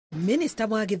Minista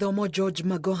wa gĩthomo George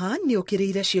Magoha nĩ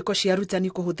ũkĩrĩire ciĩko cia arutani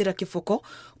kũhũthĩra kĩboko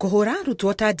kũhũra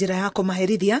arutwo ta njĩra ya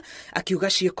kũmaherithia, akiuga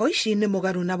ciĩko ici nĩ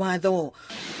mũgarũ na watho.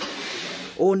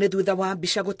 Ũũ nĩ thutha wa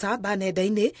mbica gũtamba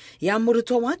nenda-inĩ ya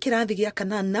mũrutwo wa kĩrathi gĩa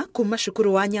kanana kuma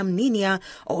cukuru wa Nyamninia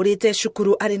orĩte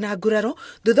cukuru arĩ na nguraro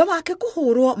thutha wake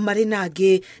kũhũrwo marĩ na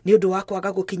angĩ nĩ ũndũ wa kwaga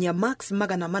gũkinyia marks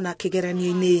 400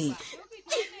 kĩgeranio-inĩ.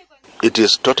 It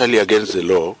is totally against the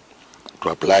law to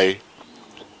apply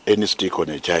any stick on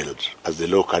a child as the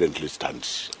law currently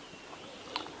stands.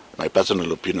 My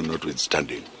personal opinion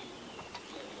notwithstanding.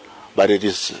 But it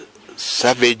is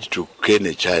savage to cane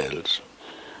a child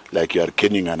like you are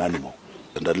caning an animal.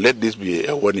 And let this be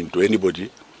a warning to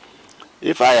anybody.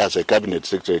 If I as a cabinet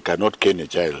secretary cannot cane a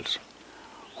child,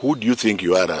 who do you think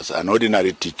you are as an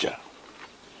ordinary teacher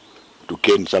to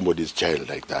cane somebody's child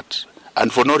like that?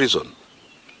 And for no reason.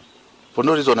 For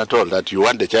no reason at all, that you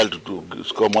want the child to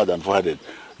score more than 400.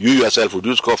 You yourself, would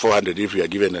you score 400 if you are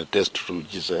given a test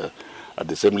which is at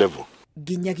the same level?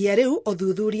 Nginyagia riu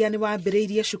uthuthuria ni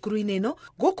wambĩrĩirie cukuru-inĩ ĩno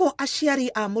gũkũ aciari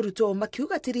a mũrutwo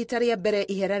makiuga ti rita rĩa mbere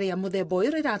ihera rĩa mũthemba ũyũ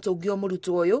rĩratũngio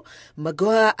mũrutwo ũyũ.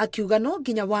 Magoha akiuga no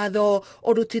nginya watho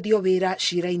ũrutithio wĩra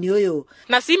cira-inĩ ũyũ.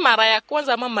 Na si mara ya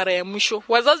kwanza ama mara ya mwisho.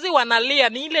 Wazazi wanalia,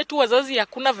 ni ile tu wazazi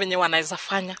hakuna venye wanaweza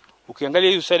fanya. Ukiangalia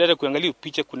hiyo side hata kuangalia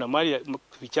picha kuna mali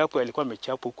vichapo yalikuwa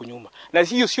yamechapo huko nyuma. Na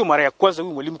hiyo sio mara ya kwanza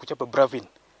huyu mwalimu kuchapa Bravin.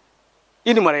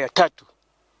 Hii ni mara ya 3.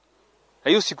 Na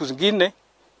hiyo siku zingine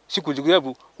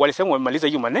walisema wamemaliza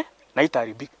hiyo na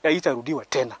haitarudiwa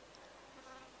tena.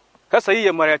 Sasa hii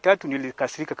ya mara ya 3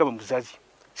 nilikasirika kama mzazi.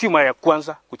 Si mara ya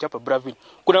kwanza kuchapa Bravin.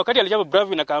 Kuna wakati alichapa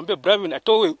Bravin akaambia Bravin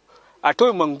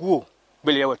atoe manguo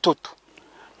mbele ya watoto.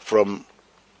 From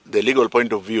the legal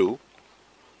point of view,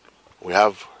 we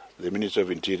have the Ministry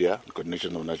of Interior and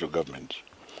Coordination of National Government.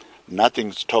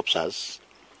 Nothing stops us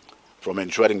from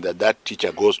ensuring that that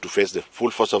teacher goes to face the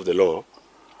full force of the law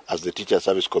as the Teacher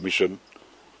Service Commission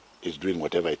is doing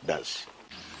whatever it does.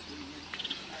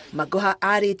 Magoha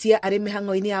arĩtie arĩ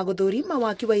mĩhang'o-inĩ ya gũthũrima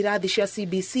waki wa irathi cia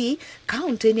CBC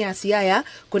kaunti-inĩ ya Siaya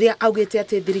kũrĩa augĩte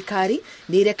atĩ thirikari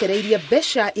nĩ irekereirie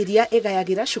mbeca iria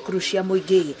ĩgayagĩra cukuru cia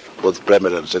mũingĩ. Both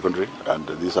primary and secondary, and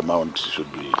this amount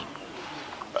should be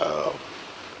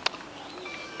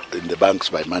in the banks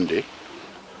by Monday.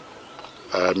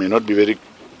 I may not be very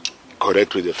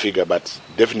correct with the figure, but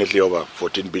definitely over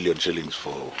 14 billion shillings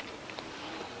for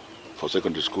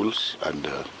secondary schools and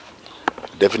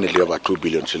definitely over 2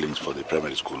 billion shillings for the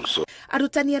primary schools. So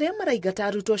arutani arĩa maraingata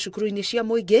arutwo cukuru-inĩ cia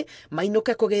mũingĩ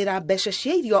mainũke kũgĩra mbeca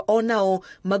cia irio onao,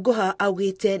 Magoha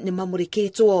augĩte nĩ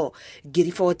mamũrĩkĩtwo.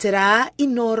 Ngĩribotera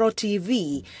Inooro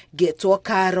TV, ngetwo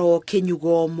Karo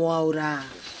Kĩnyugo Mwaũra.